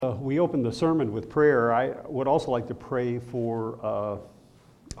We opened the sermon with prayer. I would also like to pray for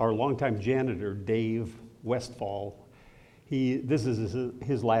our longtime janitor, Dave Westfall. This is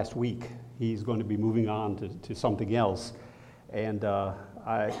his last week. He's going to be moving on to something else. And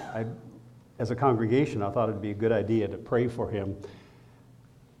I, as a congregation, I thought it'd be a good idea to pray for him.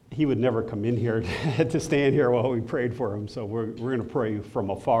 He would never come in here to stand here while we prayed for him, so we're going to pray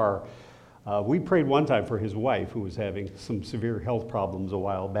from afar. We prayed one time for his wife, who was having some severe health problems a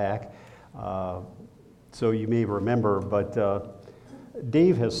while back. So you may remember, but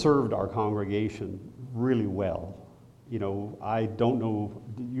Dave has served our congregation really well. You know, I don't know,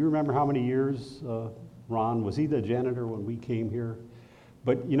 do you remember how many years, Ron? Was he the janitor when we came here?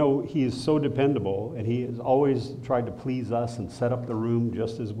 But, you know, he is so dependable, and he has always tried to please us and set up the room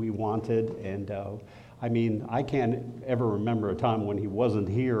just as we wanted. And, I mean, I can't ever remember a time when he wasn't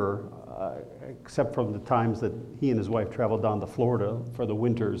here, except from the times that he and his wife traveled down to Florida for the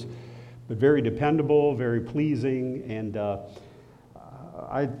winters. But very dependable, very pleasing, and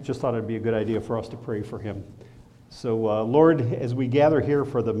I just thought it'd be a good idea for us to pray for him. So, Lord, as we gather here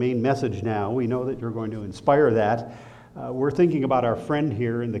for the main message now, we know that you're going to inspire that. We're thinking about our friend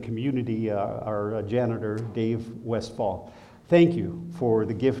here in the community, our janitor, Dave Westfall. Thank you for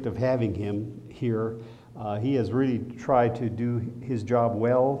the gift of having him here. He has really tried to do his job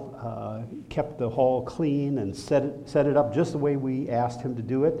well, kept the hall clean and set it up just the way we asked him to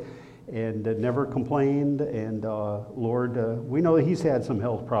do it, and never complained. And Lord, we know that he's had some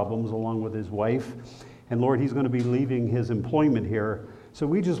health problems along with his wife. And Lord, he's going to be leaving his employment here. So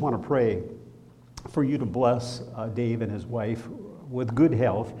we just want to pray for you to bless Dave and his wife with good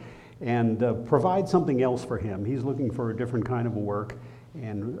health and provide something else for him. He's looking for a different kind of work.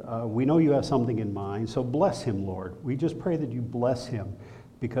 And we know you have something in mind, so bless him, Lord. We just pray that you bless him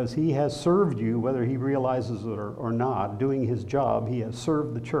because he has served you, whether he realizes it or not, doing his job. He has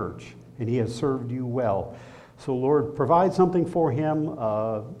served the church, and he has served you well. So, Lord, provide something for him,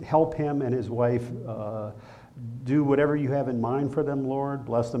 help him and his wife, do whatever you have in mind for them, Lord.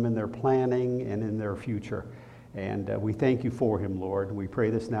 Bless them in their planning and in their future. And we thank you for him, Lord. We pray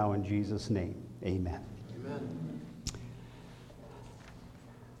this now in Jesus' name. Amen. Amen.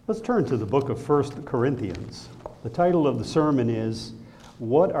 Let's turn to the book of 1 Corinthians. The title of the sermon is,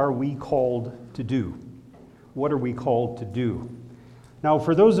 What Are We Called to Do? What are we called to do? Now,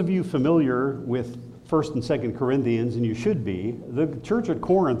 for those of you familiar with 1 and 2 Corinthians, and you should be, the church at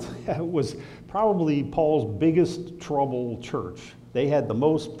Corinth was probably Paul's biggest trouble church. They had the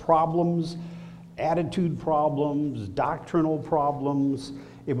most problems, attitude problems, doctrinal problems.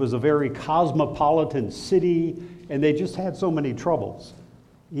 It was a very cosmopolitan city, and they just had so many troubles.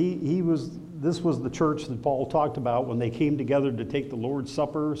 This was the church that Paul talked about when they came together to take the Lord's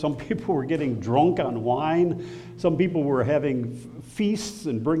Supper. Some people were getting drunk on wine. Some people were having feasts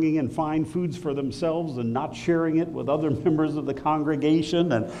and bringing in fine foods for themselves and not sharing it with other members of the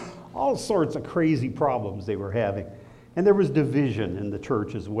congregation, and all sorts of crazy problems they were having. And there was division in the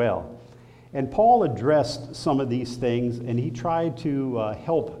church as well. And Paul addressed some of these things, and he tried to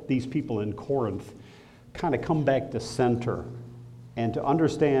help these people in Corinth kind of come back to center and to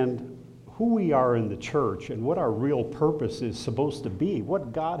understand who we are in the church and what our real purpose is supposed to be,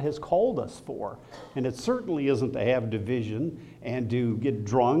 what God has called us for. And it certainly isn't to have division and to get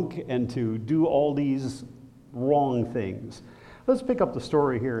drunk and to do all these wrong things. Let's pick up the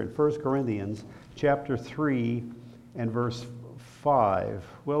story here in 1 Corinthians chapter 3 and verse 5.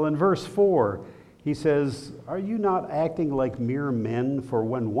 Well, in verse 4, he says, "Are you not acting like mere men? For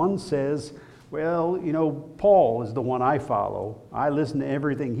when one says, well, you know, Paul is the one I follow. I listen to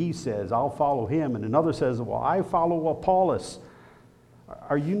everything he says. I'll follow him." And another says, well, I follow Apollos.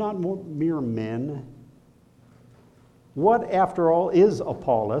 Are you not mere men? What, after all, is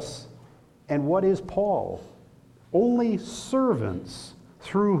Apollos? And what is Paul? Only servants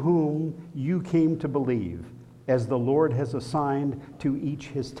through whom you came to believe, as the Lord has assigned to each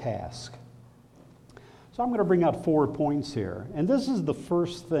his task. So I'm going to bring out 4 points here. And this is the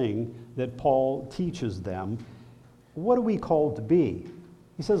first thing that Paul teaches them. What are we called to be?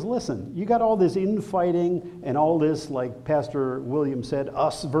 He says, listen, you got all this infighting and all this, like Pastor William said,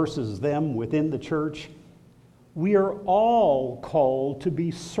 us versus them within the church. We are all called to be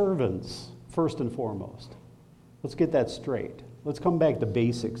servants, first and foremost. Let's get that straight. Let's come back to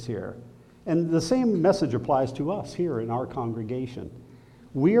basics here. And the same message applies to us here in our congregation.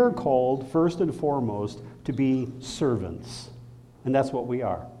 We are called, first and foremost, to be servants. And that's what we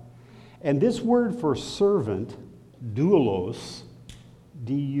are. And this word for servant, doulos,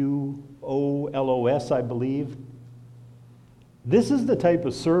 D-U-O-L-O-S, I believe, this is the type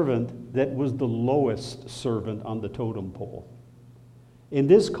of servant that was the lowest servant on the totem pole. In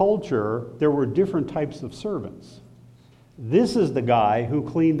this culture, there were different types of servants. This is the guy who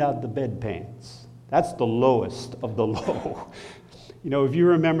cleaned out the bedpans. That's the lowest of the low. You know, if you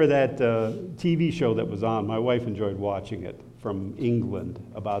remember that TV show that was on, my wife enjoyed watching it, from England,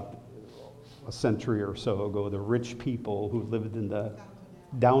 about a century or so ago, the rich people who lived in the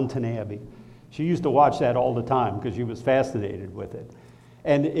Downton Abbey. She used to watch that all the time because she was fascinated with it.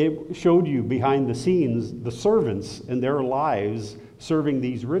 And it showed you behind the scenes the servants and their lives serving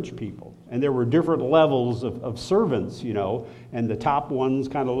these rich people. And there were different levels of servants, you know, and the top ones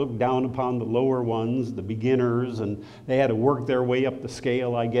kind of looked down upon the lower ones, the beginners, and they had to work their way up the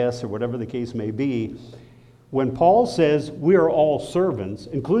scale, I guess, or whatever the case may be. When Paul says we are all servants,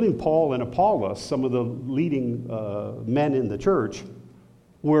 including Paul and Apollos, some of the leading men in the church,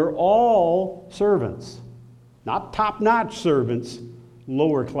 we're all servants. Not top-notch servants,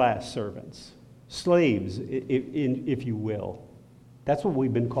 lower-class servants. Slaves, if you will. That's what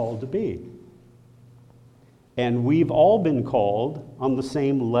we've been called to be. And we've all been called on the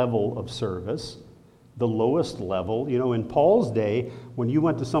same level of service, the lowest level. You know, in Paul's day, when you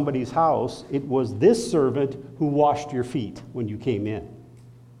went to somebody's house, it was this servant who washed your feet when you came in.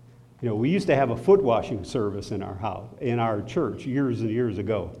 You know, we used to have a foot washing service in our house, in our church, years and years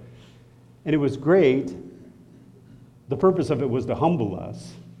ago. And it was great. The purpose of it was to humble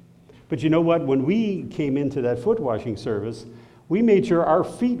us. But you know what? When we came into that foot washing service, we made sure our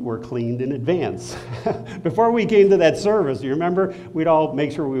feet were cleaned in advance. Before we came to that service, you remember, we'd all make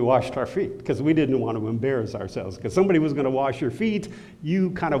sure we washed our feet because we didn't want to embarrass ourselves. Because somebody was going to wash your feet,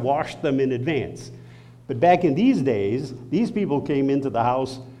 you kind of washed them in advance. But back in these days, these people came into the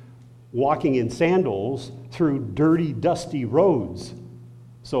house walking in sandals through dirty, dusty roads.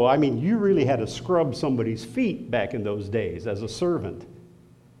 So, I mean, you really had to scrub somebody's feet back in those days as a servant.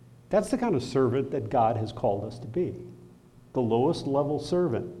 That's the kind of servant that God has called us to be. The lowest level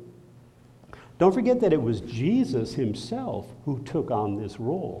servant. Don't forget that it was Jesus himself who took on this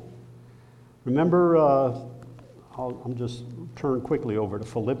role. Remember, I'm just turn quickly over to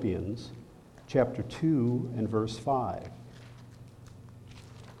Philippians chapter 2 and verse 5.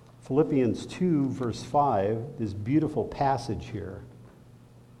 Philippians 2 verse 5, this beautiful passage here,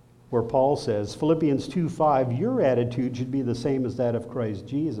 where Paul says, Philippians 2:5, your attitude should be the same as that of Christ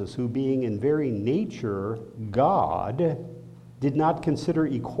Jesus, who being in very nature God, did not consider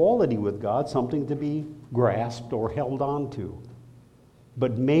equality with God something to be grasped or held on to,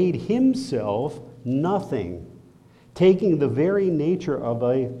 but made himself nothing, taking the very nature of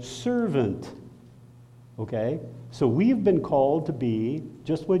a servant. Okay? So we've been called to be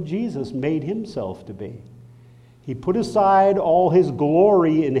just what Jesus made himself to be. He put aside all his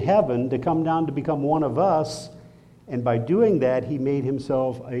glory in heaven to come down to become one of us, and by doing that, he made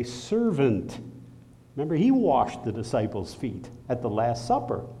himself a servant. Remember, he washed the disciples' feet at the Last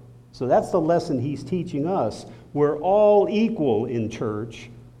Supper. So that's the lesson he's teaching us. We're all equal in church.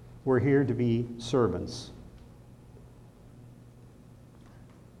 We're here to be servants.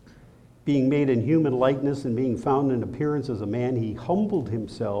 Being made in human likeness and being found in appearance as a man, he humbled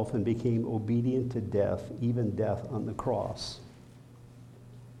himself and became obedient to death, even death on the cross.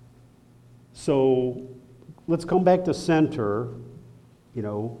 So let's come back to center. You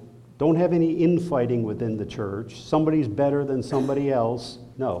know, don't have any infighting within the church. Somebody's better than somebody else.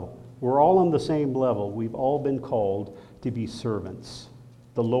 No, we're all on the same level. We've all been called to be servants,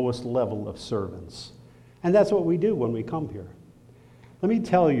 the lowest level of servants. And that's what we do when we come here. Let me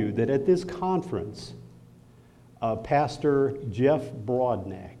tell you that at this conference, Pastor Jeff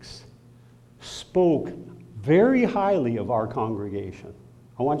Broadnax spoke very highly of our congregation.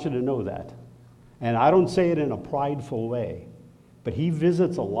 I want you to know that. And I don't say it in a prideful way, but he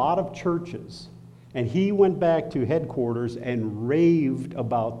visits a lot of churches, and he went back to headquarters and raved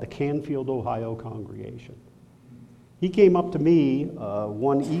about the Canfield, Ohio congregation. He came up to me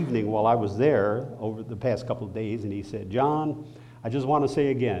one evening while I was there over the past couple of days, and he said, John, I just want to say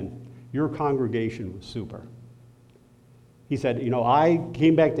again, your congregation was super. He said, you know, I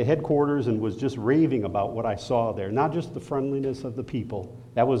came back to headquarters and was just raving about what I saw there, not just the friendliness of the people.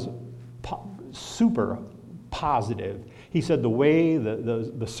 That was super positive. He said the way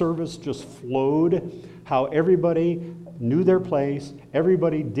the service just flowed, how everybody knew their place,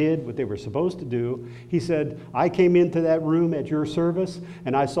 everybody did what they were supposed to do. He said, I came into that room at your service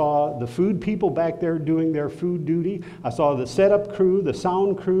and I saw the food people back there doing their food duty. I saw the setup crew, the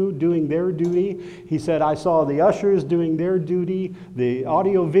sound crew doing their duty. He said, I saw the ushers doing their duty, the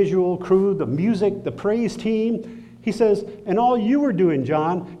audio-visual crew, the music, the praise team. He says, and all you were doing,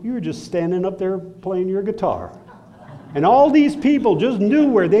 John, you were just standing up there playing your guitar. And all these people just knew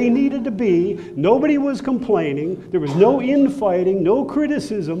where they needed to be. Nobody was complaining. There was no infighting, no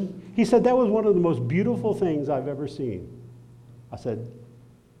criticism. He said that was one of the most beautiful things I've ever seen. I said,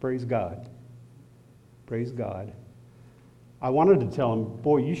 praise God. Praise God. I wanted to tell him,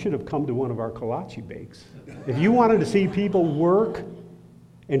 boy, you should have come to one of our kolache bakes. If you wanted to see people work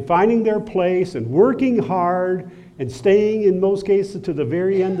and finding their place and working hard and staying, in most cases, to the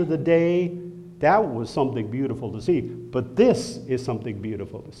very end of the day, that was something beautiful to see. But this is something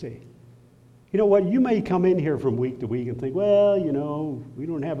beautiful to see. You know what? You may come in here from week to week and think, well, you know, we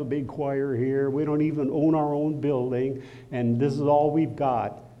don't have a big choir here. We don't even own our own building, and this is all we've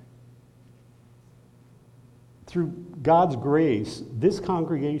got. Through God's grace, this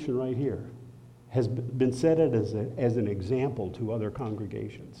congregation right here has been set as an example to other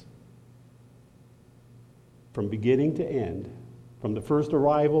congregations. From beginning to end, from the first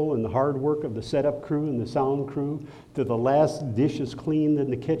arrival and the hard work of the setup crew and the sound crew, to the last dishes cleaned in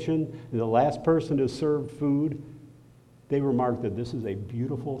the kitchen, and the last person to serve food, they remarked that this is a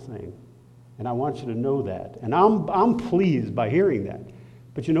beautiful thing. And I want you to know that. And I'm pleased by hearing that.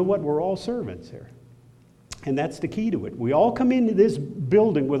 But you know what? We're all servants here. And that's the key to it. We all come into this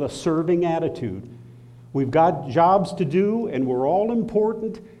building with a serving attitude. We've got jobs to do, and we're all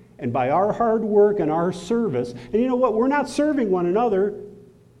important. And by our hard work and our service, and you know what? We're not serving one another.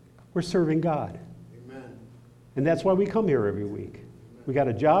 We're serving God. Amen. And that's why we come here every week. We got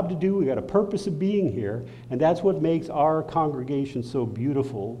a job to do. We got a purpose of being here. And that's what makes our congregation so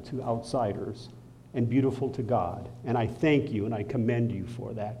beautiful to outsiders and beautiful to God. And I thank you and I commend you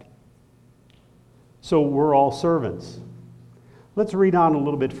for that. So we're all servants. Let's read on a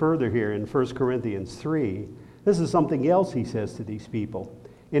little bit further here in 1 Corinthians 3. This is something else he says to these people.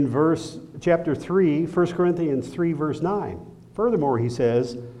 In chapter 3, 1 Corinthians 3, verse 9. Furthermore, he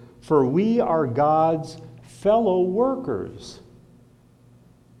says, for we are God's fellow workers.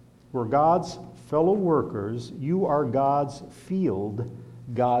 We're God's fellow workers. You are God's field,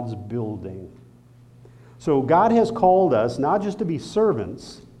 God's building. So God has called us not just to be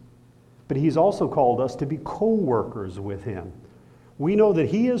servants, but he's also called us to be co-workers with him. We know that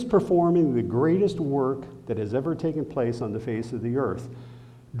he is performing the greatest work that has ever taken place on the face of the earth,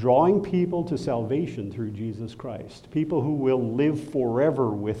 drawing people to salvation through Jesus Christ, people who will live forever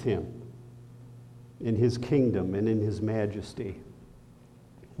with him in his kingdom and in his majesty.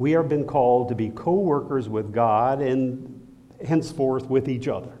 We have been called to be co-workers with God and henceforth with each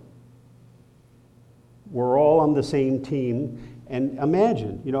other. We're all on the same team. And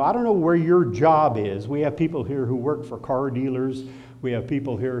imagine, I don't know where your job is. We have people here who work for car dealers. We have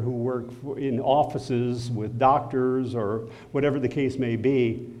people here who work in offices with doctors or whatever the case may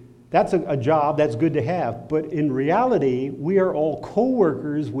be. That's a job that's good to have. But in reality, we are all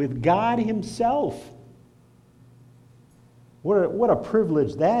co-workers with God himself. What a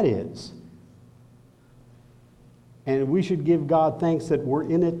privilege that is. And we should give God thanks that we're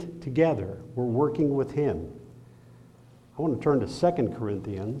in it together. We're working with him. I want to turn to 2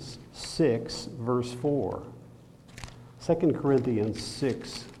 Corinthians 6, verse 4. 2 Corinthians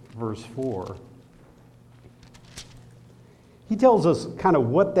 6, verse 4. He tells us kind of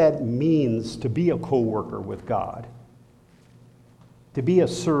what that means to be a co-worker with God, to be a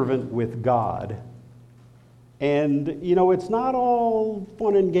servant with God. And, it's not all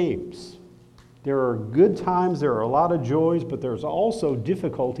fun and games. There are good times, there are a lot of joys, but there's also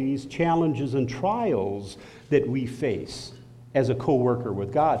difficulties, challenges, and trials that we face as a co-worker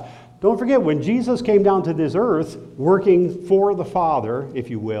with God. Don't forget, when Jesus came down to this earth, working for the Father,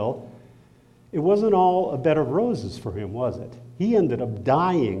 if you will, it wasn't all a bed of roses for him, was it? He ended up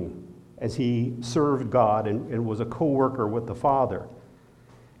dying as he served God and was a co-worker with the Father.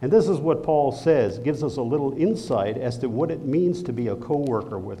 And this is what Paul says, gives us a little insight as to what it means to be a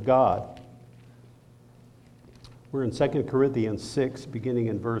co-worker with God. We're in 2 Corinthians 6, beginning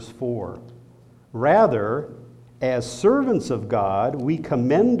in verse 4. Rather, as servants of God, we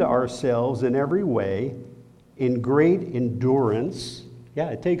commend ourselves in every way, in great endurance. Yeah,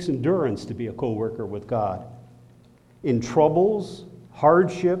 it takes endurance to be a co-worker with God. In troubles,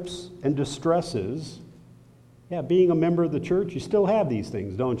 hardships, and distresses. Yeah, being a member of the church, you still have these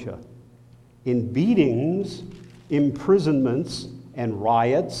things, don't you? In beatings, imprisonments, and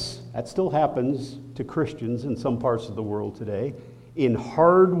riots. That still happens to Christians in some parts of the world today. In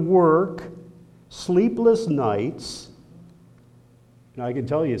hard work, sleepless nights. Now, I can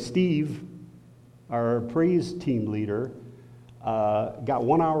tell you, Steve, our praise team leader, got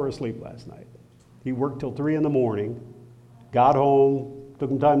 1 hour of sleep last night. He worked till 3 in the morning, got home, took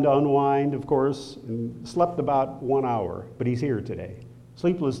him time to unwind, of course, and slept about 1 hour, but he's here today.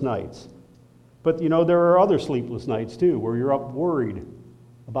 Sleepless nights. But there are other sleepless nights too, where you're up worried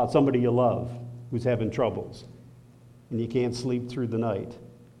about somebody you love who's having troubles, and you can't sleep through the night.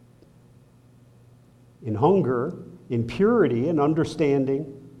 In hunger, in purity and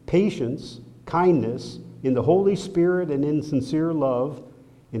understanding, patience, kindness, in the Holy Spirit and in sincere love,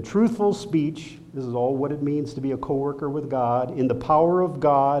 in truthful speech, this is all what it means to be a co-worker with God, in the power of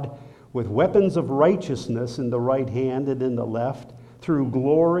God, with weapons of righteousness in the right hand and in the left, through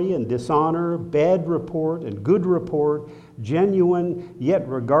glory and dishonor, bad report and good report, genuine yet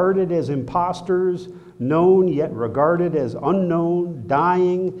regarded as impostors, known yet regarded as unknown,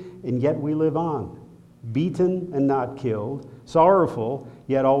 dying and yet we live on, beaten and not killed, sorrowful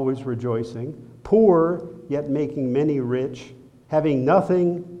yet always rejoicing, poor yet making many rich, having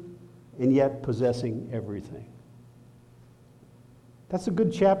nothing and yet possessing everything. That's a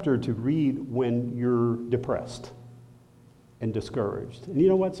good chapter to read when you're depressed and discouraged. And you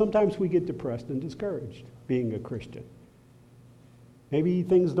know what? Sometimes we get depressed and discouraged being a Christian. Maybe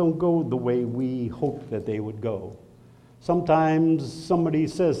things don't go the way we hope that they would go. Sometimes somebody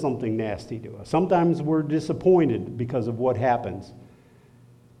says something nasty to us. Sometimes we're disappointed because of what happens.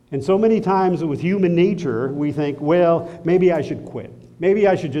 And so many times with human nature, we think, well, maybe I should quit. Maybe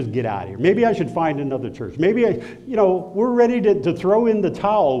I should just get out of here. Maybe I should find another church. Maybe we're ready to throw in the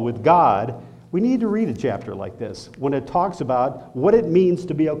towel with God. We need to read a chapter like this when it talks about what it means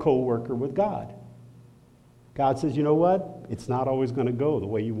to be a co-worker with God. God says, you know what? It's not always going to go the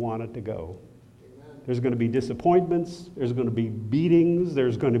way you want it to go. Amen. There's going to be disappointments. There's going to be beatings.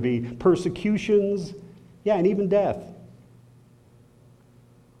 There's going to be persecutions. Yeah, and even death.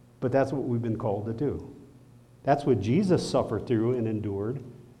 But that's what we've been called to do. That's what Jesus suffered through and endured.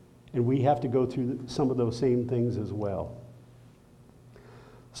 And we have to go through some of those same things as well.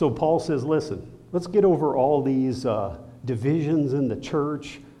 So Paul says, listen, let's get over all these divisions in the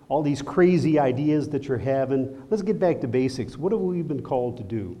church, all these crazy ideas that you're having. Let's get back to basics. What have we been called to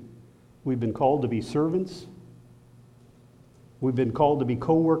do? We've been called to be servants. We've been called to be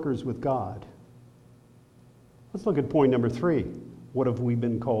co-workers with God. Let's look at point number 3. What have we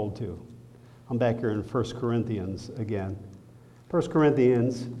been called to? I'm back here in 1 Corinthians again. 1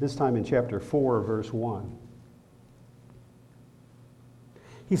 Corinthians, this time in chapter 4, verse 1.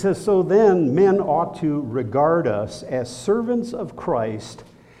 He says, so then men ought to regard us as servants of Christ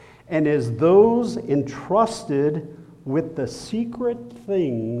and as those entrusted with the secret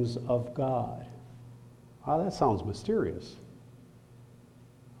things of God. Wow, that sounds mysterious.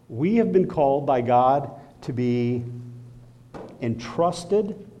 We have been called by God to be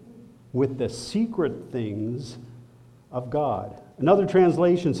entrusted with the secret things of God. Another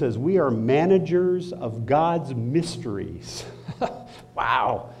translation says, we are managers of God's mysteries.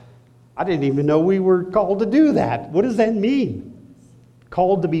 Wow. I didn't even know we were called to do that. What does that mean?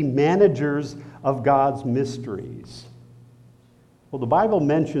 Called to be managers of God's mysteries. Well, the Bible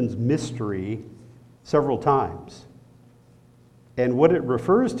mentions mystery several times. And what it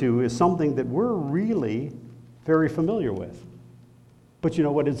refers to is something that we're really very familiar with. But you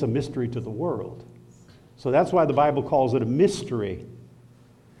know what? It's a mystery to the world. So that's why the Bible calls it a mystery.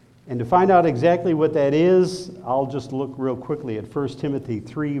 And to find out exactly what that is, I'll just look real quickly at 1 Timothy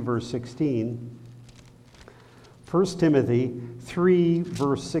 3, verse 16. 1 Timothy 3,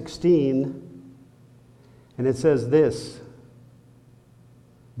 verse 16. And it says this.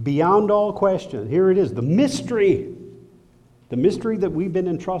 Beyond all question, here it is, the mystery that we've been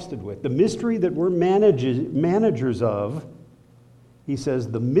entrusted with, the mystery that we're managers of. He says,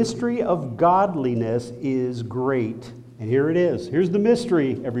 the mystery of godliness is great. And here it is. Here's the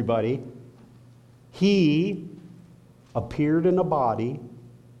mystery, everybody. He appeared in a body,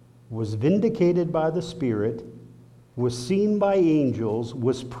 was vindicated by the Spirit, was seen by angels,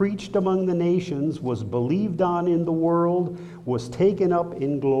 was preached among the nations, was believed on in the world, was taken up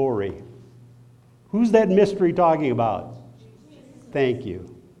in glory. Who's that mystery talking about? Thank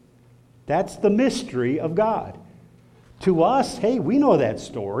you. That's the mystery of God. To us, hey, we know that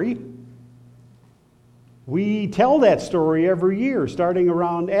story. We tell that story every year, starting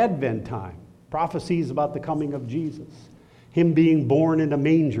around Advent time. Prophecies about the coming of Jesus. Him being born in a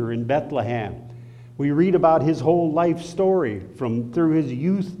manger in Bethlehem. We read about his whole life story through his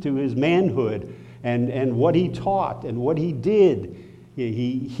youth to his manhood and what he taught and what he did.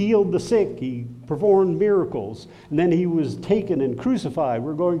 He healed the sick. He performed miracles. And then he was taken and crucified.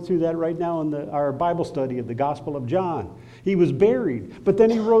 We're going through that right now in our Bible study of the Gospel of John. He was buried, but then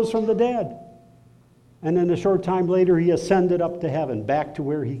he rose from the dead. And then a short time later, he ascended up to heaven, back to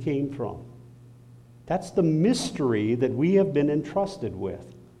where he came from. That's the mystery that we have been entrusted with.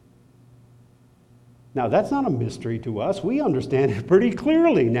 Now, that's not a mystery to us. We understand it pretty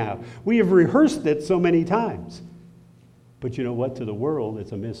clearly now. We have rehearsed it so many times. But you know what? To the world,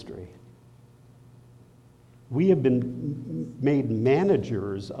 it's a mystery. We have been made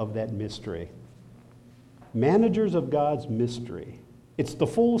managers of that mystery. Managers of God's mystery. It's the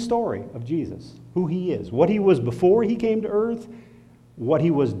full story of Jesus, who he is, what he was before he came to earth, what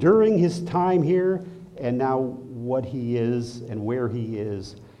he was during his time here, and now what he is and where he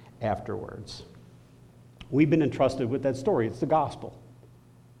is afterwards. We've been entrusted with that story. It's the gospel.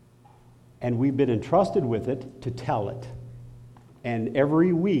 And we've been entrusted with it to tell it. And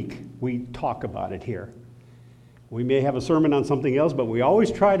every week we talk about it here. We may have a sermon on something else, but we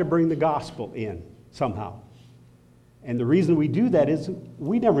always try to bring the gospel in somehow. And the reason we do that is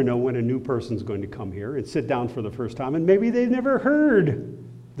we never know when a new person's going to come here and sit down for the first time, and maybe they've never heard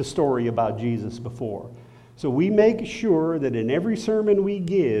the story about Jesus before. So we make sure that in every sermon we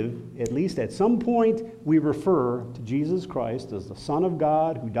give, at least at some point, we refer to Jesus Christ as the Son of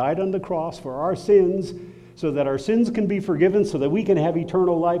God who died on the cross for our sins so that our sins can be forgiven so that we can have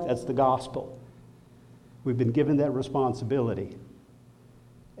eternal life. That's the gospel. We've been given that responsibility,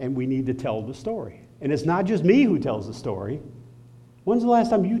 and we need to tell the story. And it's not just me who tells the story. When's the last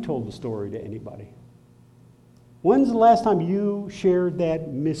time you told the story to anybody? When's the last time you shared that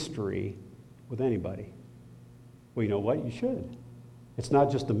mystery with anybody? Well, you know what? You should. It's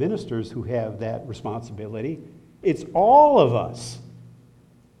not just the ministers who have that responsibility. It's all of us.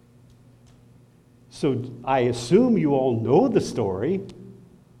 So I assume you all know the story.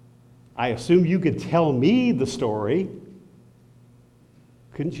 I assume you could tell me the story.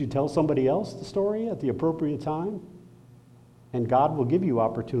 Couldn't you tell somebody else the story at the appropriate time? And God will give you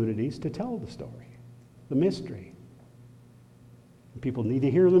opportunities to tell the story, the mystery. People need to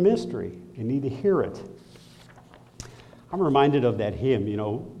hear the mystery. They need to hear it. I'm reminded of that hymn,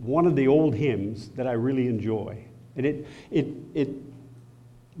 one of the old hymns that I really enjoy. And it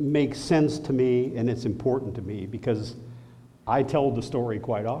makes sense to me, and it's important to me because I tell the story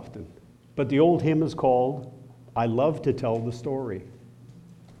quite often. But the old hymn is called, I Love to Tell the Story.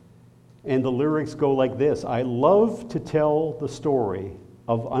 And the lyrics go like this: I love to tell the story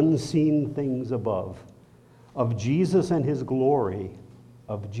of unseen things above, of Jesus and his glory,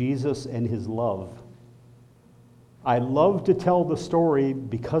 of Jesus and his love. I love to tell the story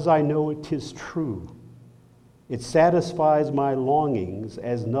because I know it is true. It satisfies my longings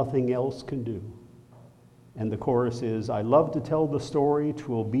as nothing else can do. And the chorus is, I love to tell the story,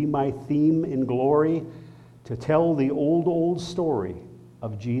 'twill be my theme in glory, to tell the old, old story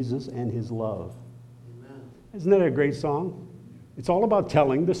of Jesus and his love. Amen. Isn't that a great song? It's all about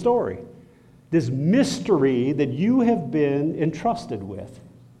telling the story. This mystery that you have been entrusted with.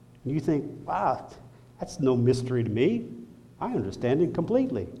 And you think, wow, that's no mystery to me. I understand it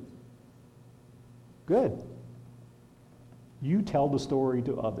completely. Good. You tell the story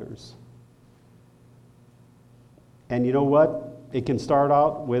to others. And you know what? It can start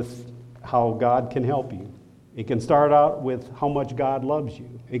out with how God can help you. It can start out with how much God loves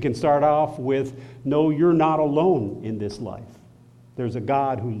you. It can start off with, no, you're not alone in this life. There's a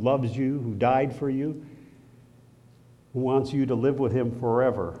God who loves you, who died for you, who wants you to live with him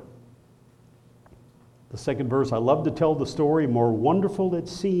forever. The second verse, I love to tell the story, more wonderful it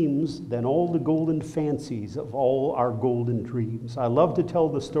seems than all the golden fancies of all our golden dreams. I love to tell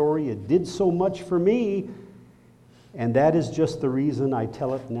the story, it did so much for me, and that is just the reason I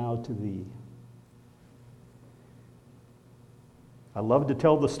tell it now to thee. I love to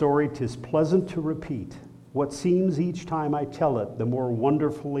tell the story, 'tis pleasant to repeat. What seems each time I tell it, the more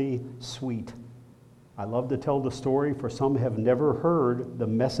wonderfully sweet. I love to tell the story, for some have never heard the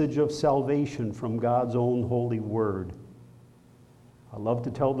message of salvation from God's own holy word. I love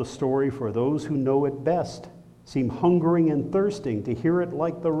to tell the story, for those who know it best seem hungering and thirsting to hear it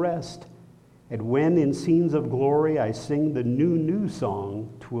like the rest. And when in scenes of glory I sing the new song,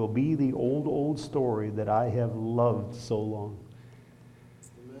 'twill be the old, old story that I have loved so long.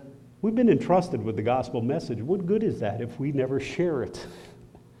 Amen. We've been entrusted with the gospel message. What good is that if we never share it?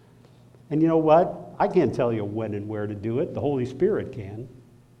 And you know what? I can't tell you when and where to do it. The Holy Spirit can.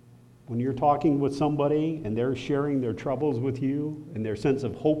 When you're talking with somebody and they're sharing their troubles with you and their sense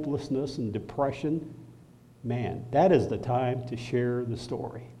of hopelessness and depression, man, that is the time to share the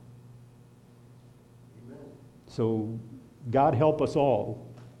story. Amen. So God help us all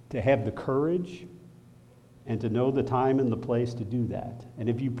to have the courage and to know the time and the place to do that. And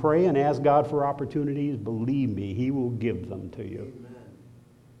if you pray and ask God for opportunities, believe me, he will give them to you. Amen.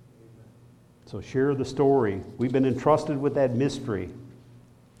 So share the story. We've been entrusted with that mystery.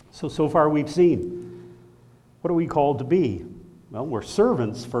 So far we've seen. What are we called to be? Well, we're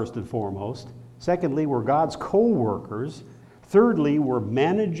servants first and foremost. Secondly, we're God's co-workers. Thirdly, we're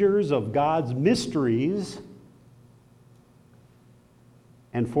managers of God's mysteries.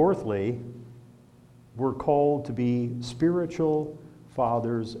 And fourthly, we're called to be spiritual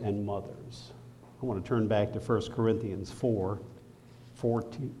fathers and mothers. I want to turn back to 1 Corinthians 4,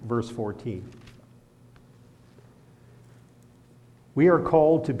 verse 14. We are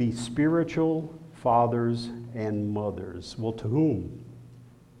called to be spiritual fathers and mothers. Well, to whom?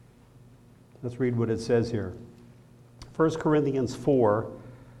 Let's read what it says here. 1 Corinthians 4,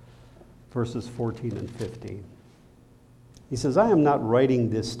 verses 14 and 15. He says, I am not writing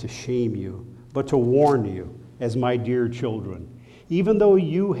this to shame you, but to warn you, as my dear children. Even though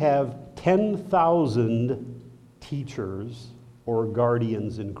you have 10,000 teachers or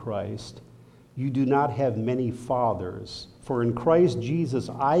guardians in Christ, you do not have many fathers. For in Christ Jesus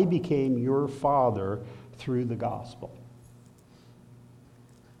I became your father through the gospel.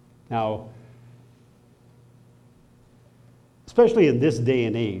 Now, especially in this day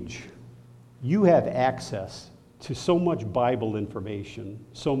and age, you have access to so much Bible information,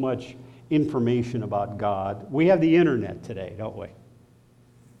 so much information about God. We have the internet today, don't we?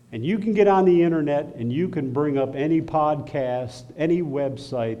 And you can get on the internet and you can bring up any podcast, any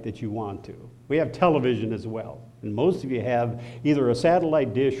website that you want to. We have television as well. And most of you have either a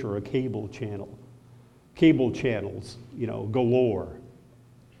satellite dish or a cable channel. Cable channels, galore.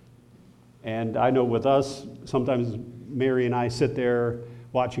 And I know with us, sometimes Mary and I sit there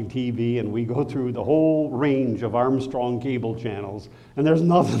watching TV and we go through the whole range of Armstrong cable channels and there's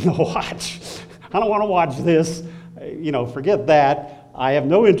nothing to watch. I don't want to watch this. Forget that. I have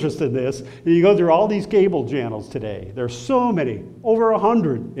no interest in this. And you go through all these cable channels today. There's so many, over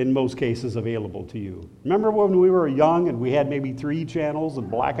 100 in most cases available to you. Remember when we were young and we had maybe 3 channels in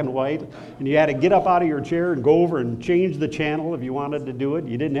black and white and you had to get up out of your chair and go over and change the channel if you wanted to do it?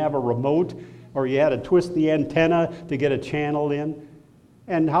 You didn't have a remote or you had to twist the antenna to get a channel in.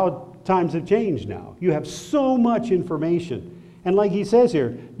 And how times have changed now. You have so much information. And like he says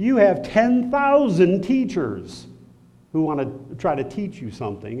here, you have 10,000 teachers who want to try to teach you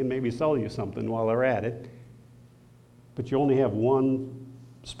something and maybe sell you something while they're at it. But you only have one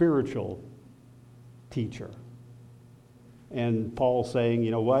spiritual teacher. And Paul's saying,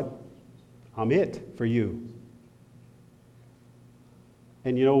 you know what? I'm it for you.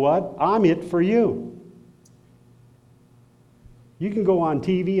 And you know what? I'm it for you. You can go on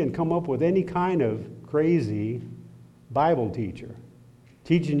TV and come up with any kind of crazy Bible teacher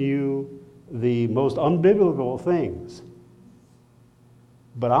teaching you the most unbiblical things.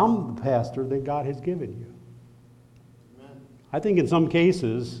 But I'm the pastor that God has given you. Amen. I think in some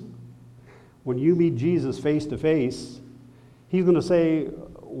cases, when you meet Jesus face to face, he's going to say,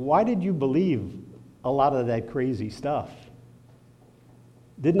 why did you believe a lot of that crazy stuff?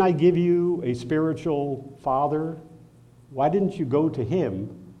 Didn't I give you a spiritual father? Why didn't you go to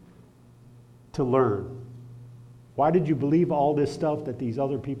him to learn? Why did you believe all this stuff that these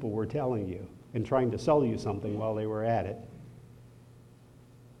other people were telling you and trying to sell you something while they were at it?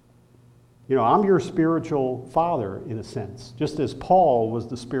 I'm your spiritual father in a sense, just as Paul was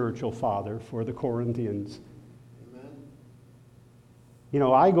the spiritual father for the Corinthians.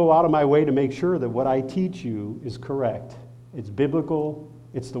 Amen. I go out of my way to make sure that what I teach you is correct. It's biblical,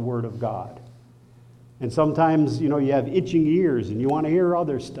 it's the Word of God. And sometimes, you have itching ears and you want to hear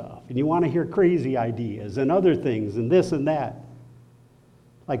other stuff and you want to hear crazy ideas and other things and this and that.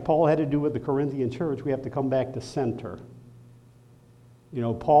 Like Paul had to do with the Corinthian church, we have to come back to center.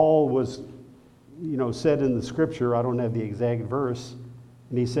 Paul was, said in the scripture, I don't have the exact verse,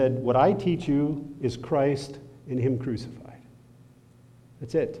 and he said, what I teach you is Christ and him crucified.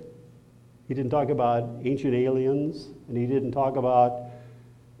 That's it. He didn't talk about ancient aliens, and he didn't talk about,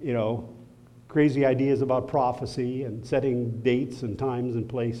 crazy ideas about prophecy and setting dates and times and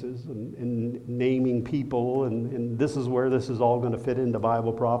places and naming people and this is where this is all going to fit into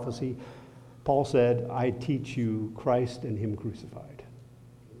Bible prophecy. Paul said, I teach you Christ and him crucified.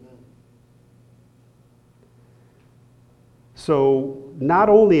 Amen. So not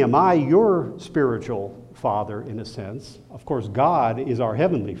only am I your spiritual father in a sense, of course God is our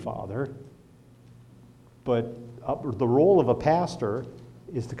heavenly Father, but the role of a pastor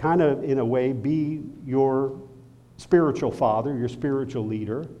is to kind of, in a way, be your spiritual father, your spiritual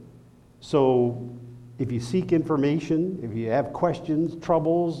leader. So if you seek information, if you have questions,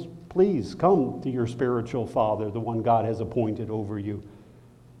 troubles, please come to your spiritual father, the one God has appointed over you.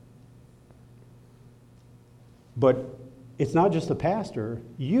 But it's not just the pastor.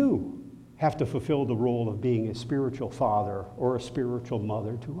 You have to fulfill the role of being a spiritual father or a spiritual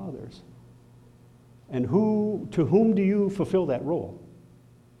mother to others. And to whom do you fulfill that role?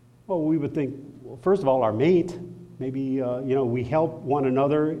 Well, we would think first of all, our mate. Maybe, we help one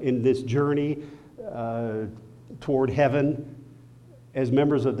another in this journey toward heaven as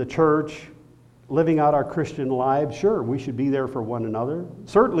members of the church, living out our Christian lives. Sure, we should be there for one another.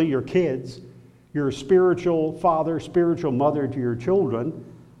 Certainly your kids, your spiritual father, spiritual mother to your children.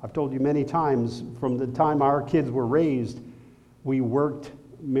 I've told you many times, from the time our kids were raised,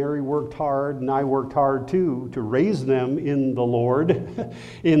 Mary worked hard, and I worked hard too, to raise them in the Lord,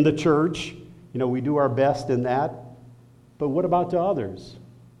 in the church. We do our best in that. But what about to others?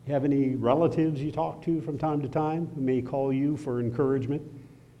 You have any relatives you talk to from time to time who may call you for encouragement?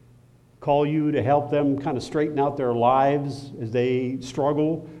 Call you to help them kind of straighten out their lives as they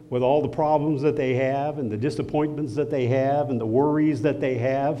struggle with all the problems that they have and the disappointments that they have and the worries that they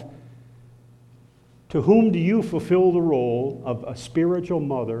have? To whom do you fulfill the role of a spiritual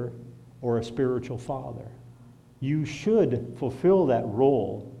mother or a spiritual father? You should fulfill that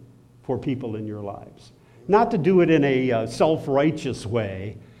role for people in your lives. Not to do it in a self-righteous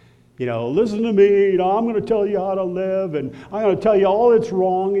way. Listen to me, I'm going to tell you how to live, and I'm going to tell you all that's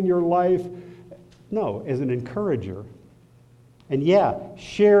wrong in your life. No, as an encourager. And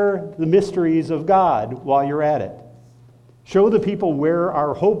share the mysteries of God while you're at it. Show the people where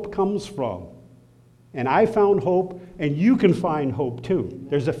our hope comes from. And I found hope, and you can find hope too.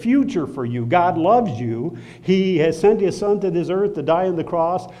 There's a future for you. God loves you. He has sent His Son to this earth to die on the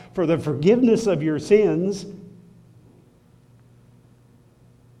cross for the forgiveness of your sins.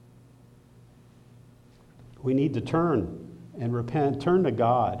 We need to turn and repent, turn to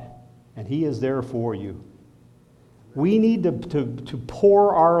God, and He is there for you. We need to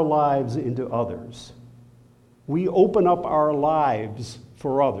pour our lives into others. We open up our lives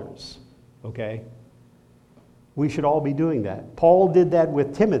for others, okay? We should all be doing that. Paul did that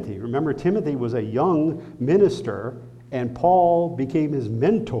with Timothy. Remember, Timothy was a young minister, and Paul became his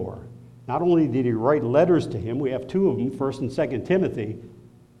mentor. Not only did he write letters to him, we have two of them, 1st and 2nd Timothy,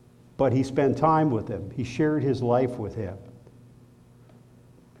 but he spent time with him. He shared his life with him.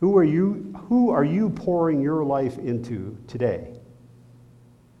 Who are you pouring your life into today?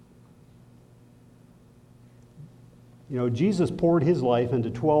 Jesus poured his life into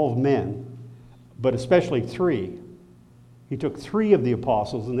 12 men, but especially 3. He took 3 of the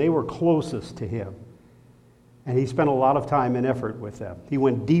apostles, and they were closest to him. And he spent a lot of time and effort with them. He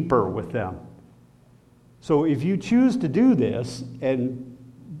went deeper with them. So if you choose to do this, and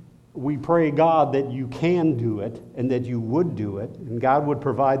we pray, God, that you can do it and that you would do it, and God would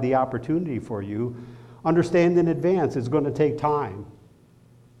provide the opportunity for you, understand in advance it's going to take time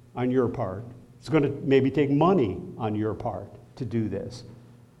on your part. It's going to maybe take money on your part to do this.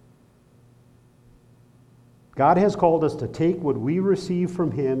 God has called us to take what we receive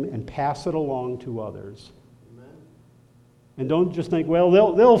from Him and pass it along to others. Amen. And don't just think, well,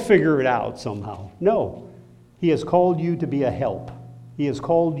 they'll figure it out somehow. No. He has called you to be a help. He has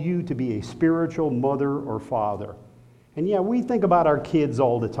called you to be a spiritual mother or father. And we think about our kids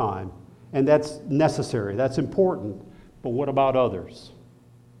all the time, and that's necessary, that's important. But what about others?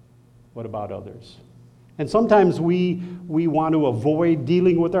 What about others? And sometimes we want to avoid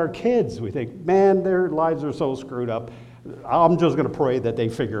dealing with our kids. We think, man, their lives are so screwed up. I'm just going to pray that they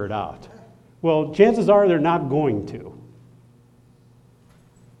figure it out. Well, chances are they're not going to.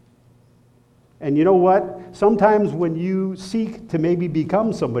 And you know what? Sometimes when you seek to maybe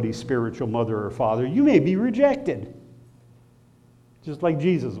become somebody's spiritual mother or father, you may be rejected. Just like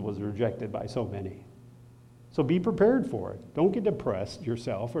Jesus was rejected by so many. So be prepared for it. Don't get depressed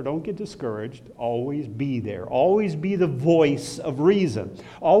yourself or don't get discouraged. Always be there. Always be the voice of reason.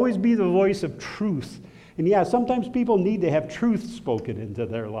 Always be the voice of truth. And sometimes people need to have truth spoken into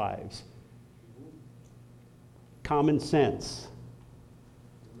their lives. Common sense.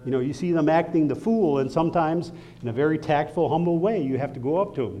 You see them acting the fool, and sometimes in a very tactful, humble way, you have to go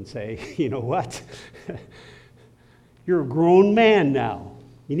up to them and say, you know what? You're a grown man now.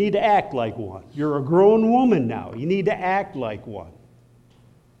 You need to act like one. You're a grown woman now. You need to act like one.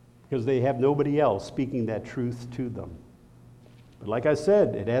 Because they have nobody else speaking that truth to them. But like I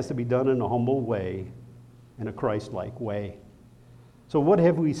said, it has to be done in a humble way, in a Christ-like way. So what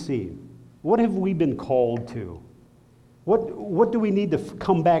have we seen? What have we been called to? What do we need to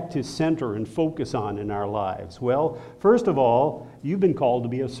come back to center and focus on in our lives? Well, first of all, you've been called to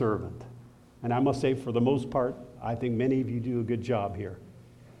be a servant. And I must say, for the most part, I think many of you do a good job here.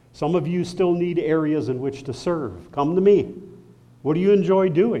 Some of you still need areas in which to serve. Come to me. What do you enjoy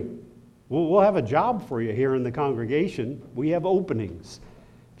doing? We'll have a job for you here in the congregation. We have openings.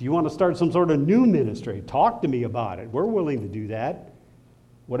 If you want to start some sort of new ministry, talk to me about it. We're willing to do that.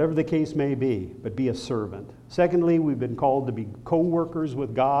 Whatever the case may be, but be a servant. Secondly, we've been called to be co-workers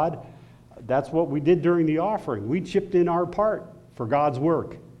with God. That's what we did during the offering. We chipped in our part for God's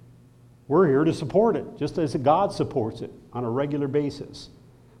work. We're here to support it, just as God supports it on a regular basis.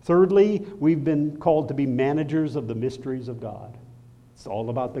 Thirdly, we've been called to be managers of the mysteries of God. It's all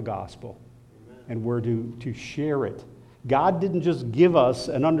about the gospel. Amen. And we're to share it. God didn't just give us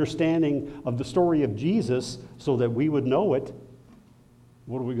an understanding of the story of Jesus so that we would know it.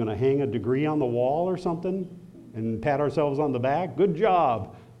 What are we going to hang a degree on the wall or something and pat ourselves on the back? Good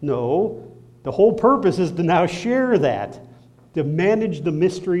job. No, the whole purpose is to now share that, to manage the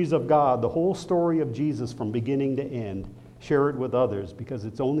mysteries of God, the whole story of Jesus from beginning to end. Share it with others, because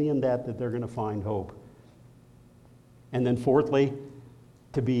it's only in that they're going to find hope. And then fourthly,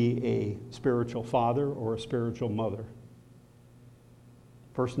 to be a spiritual father or a spiritual mother.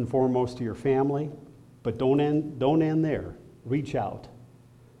 First and foremost to your family, but don't end there. Reach out.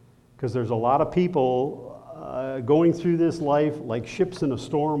 Because there's a lot of people going through this life like ships in a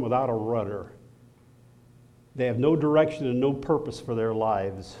storm without a rudder. They have no direction and no purpose for their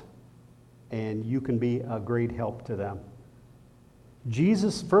lives, and you can be a great help to them.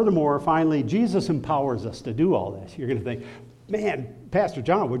 Finally, Jesus empowers us to do all this. You're going to think, man, Pastor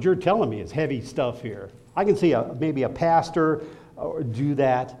John, what you're telling me is heavy stuff here. I can see maybe a pastor do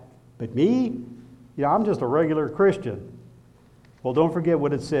that, but me, I'm just a regular Christian. Well, don't forget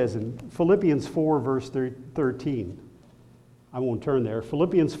what it says in Philippians 4, verse 13. I won't turn there.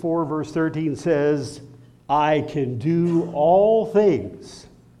 Philippians 4, verse 13 says, I can do all things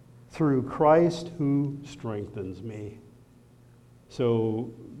through Christ who strengthens me. So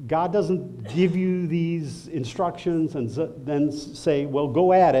God doesn't give you these instructions and then say, well,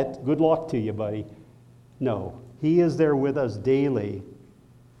 go at it. Good luck to you, buddy. No, He is there with us daily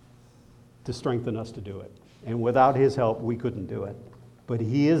to strengthen us to do it. And without His help, we couldn't do it. But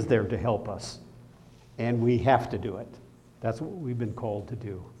He is there to help us. And we have to do it. That's what we've been called to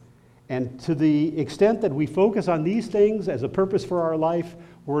do. And to the extent that we focus on these things as a purpose for our life,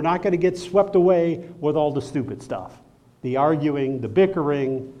 we're not going to get swept away with all the stupid stuff. The arguing, the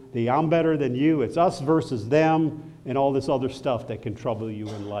bickering, the I'm better than you, it's us versus them, and all this other stuff that can trouble you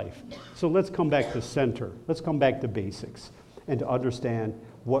in life. So let's come back to center. Let's come back to basics and to understand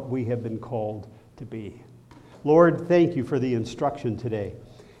what we have been called to be. Lord, thank you for the instruction today.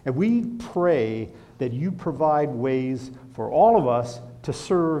 And we pray that you provide ways for all of us to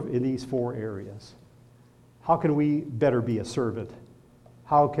serve in these 4 areas. How can we better be a servant?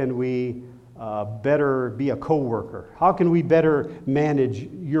 How can we better be a co-worker? How can we better manage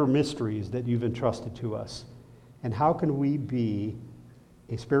your mysteries that you've entrusted to us? And how can we be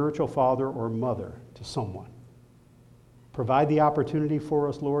a spiritual father or mother to someone? Provide the opportunity for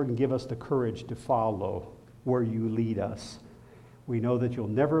us, Lord, and give us the courage to follow where you lead us. We know that you'll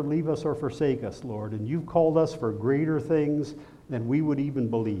never leave us or forsake us, Lord, and you've called us for greater things than we would even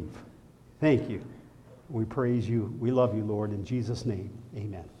believe. Thank you. We praise you. We love you, Lord. In Jesus' name,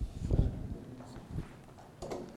 amen.